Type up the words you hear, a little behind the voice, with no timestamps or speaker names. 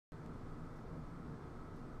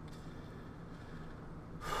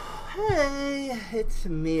Hey, it's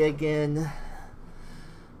me again,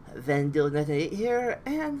 Vandil98 here,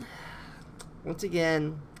 and once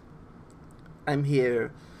again, I'm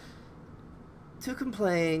here to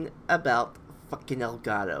complain about fucking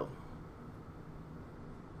Elgato.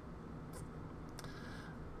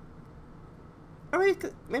 Alright,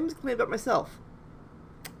 maybe I'm complain about myself.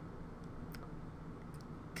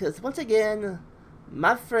 Because once again,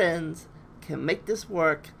 my friends can make this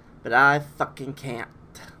work, but I fucking can't.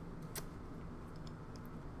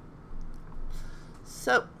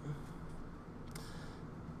 So,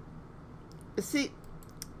 see,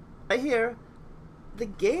 right here, the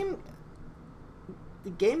game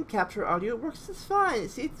capture audio works just fine.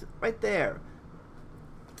 See, it's right there.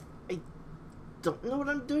 I don't know what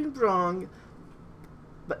I'm doing wrong,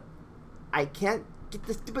 but I can't get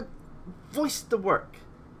this stupid voice to work.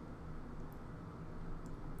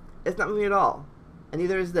 It's not moving at all, and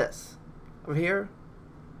neither is this. Over here,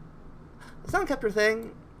 the sound capture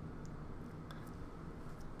thing.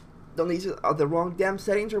 Don't these are the wrong damn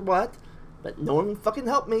settings or what? But no one fucking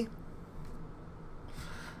helped me.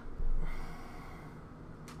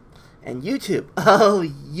 And YouTube, oh,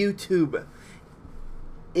 YouTube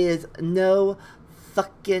is no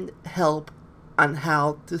fucking help on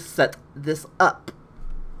how to set this up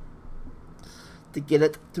to get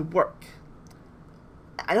it to work.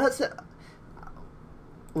 I know it's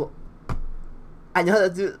well, I know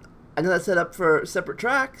that's set up for separate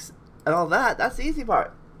tracks and all that. That's the easy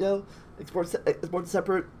part. You know, export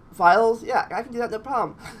separate files. Yeah, I can do that, no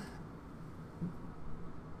problem.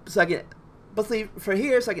 So I can, mostly for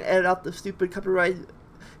here, so I can edit out the stupid copyright. You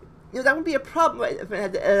know, that wouldn't be a problem, right, if I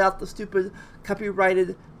had to edit out the stupid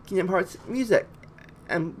copyrighted Kingdom Hearts music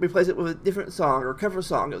and replace it with a different song or cover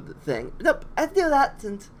song of the thing. But nope, I have to do that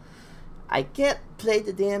since I can't play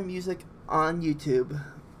the damn music on YouTube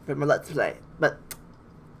for my Let's Play. But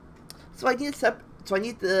so I need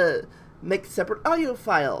to make separate audio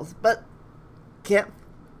files, but can't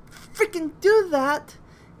freaking do that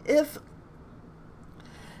if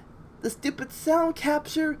the stupid sound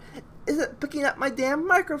capture isn't picking up my damn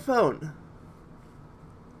microphone.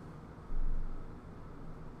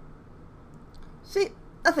 See,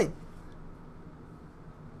 nothing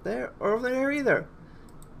there or over there either.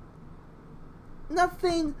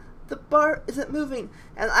 Nothing. The bar isn't moving,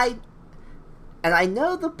 and I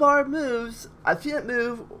know the bar moves. I've seen it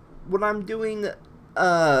move when I'm doing,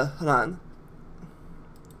 hold on.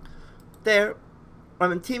 There,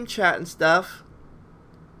 I'm in team chat and stuff.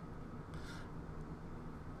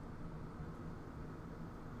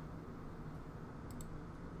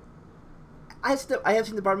 I have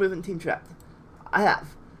seen the bar move in team chat. I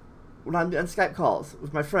have. When I'm doing Skype calls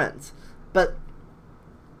with my friends. But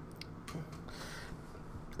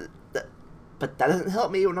that doesn't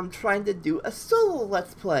help me when I'm trying to do a solo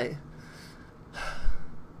Let's Play.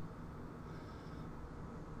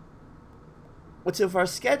 Which of our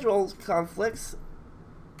schedule conflicts,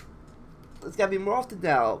 it's gotta be more often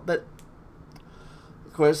now, but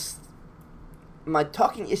of course my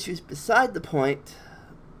talking issues beside the point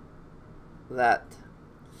that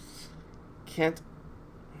can't,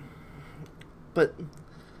 but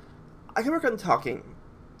I can work on talking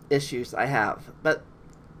issues I have, but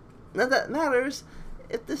none of that matters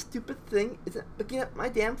if this stupid thing isn't picking up my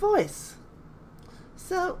damn voice.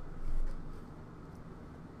 So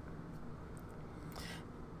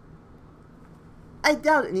I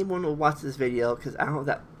doubt anyone will watch this video because I don't have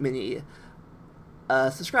that many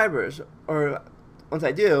subscribers, or once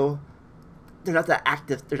I do, they're not that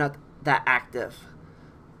active.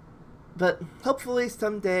 But hopefully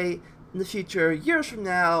someday in the future, years from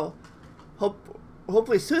now,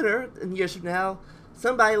 hopefully sooner than years from now,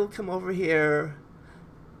 somebody will come over here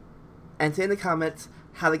and say in the comments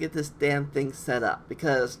how to get this damn thing set up,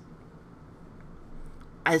 because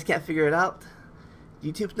I just can't figure it out.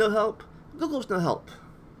 YouTube's no help. Google's no help.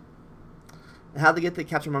 And how to get to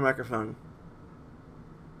capture my microphone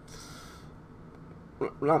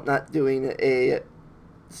when I'm not doing a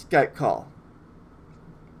Skype call.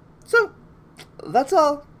 So, that's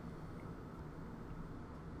all.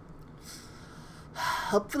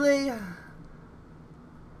 Hopefully,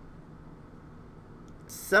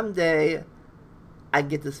 someday, I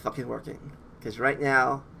get this fucking working. Because right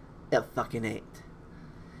now, it fucking ain't.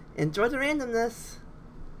 Enjoy the randomness.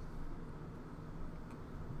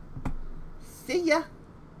 See ya!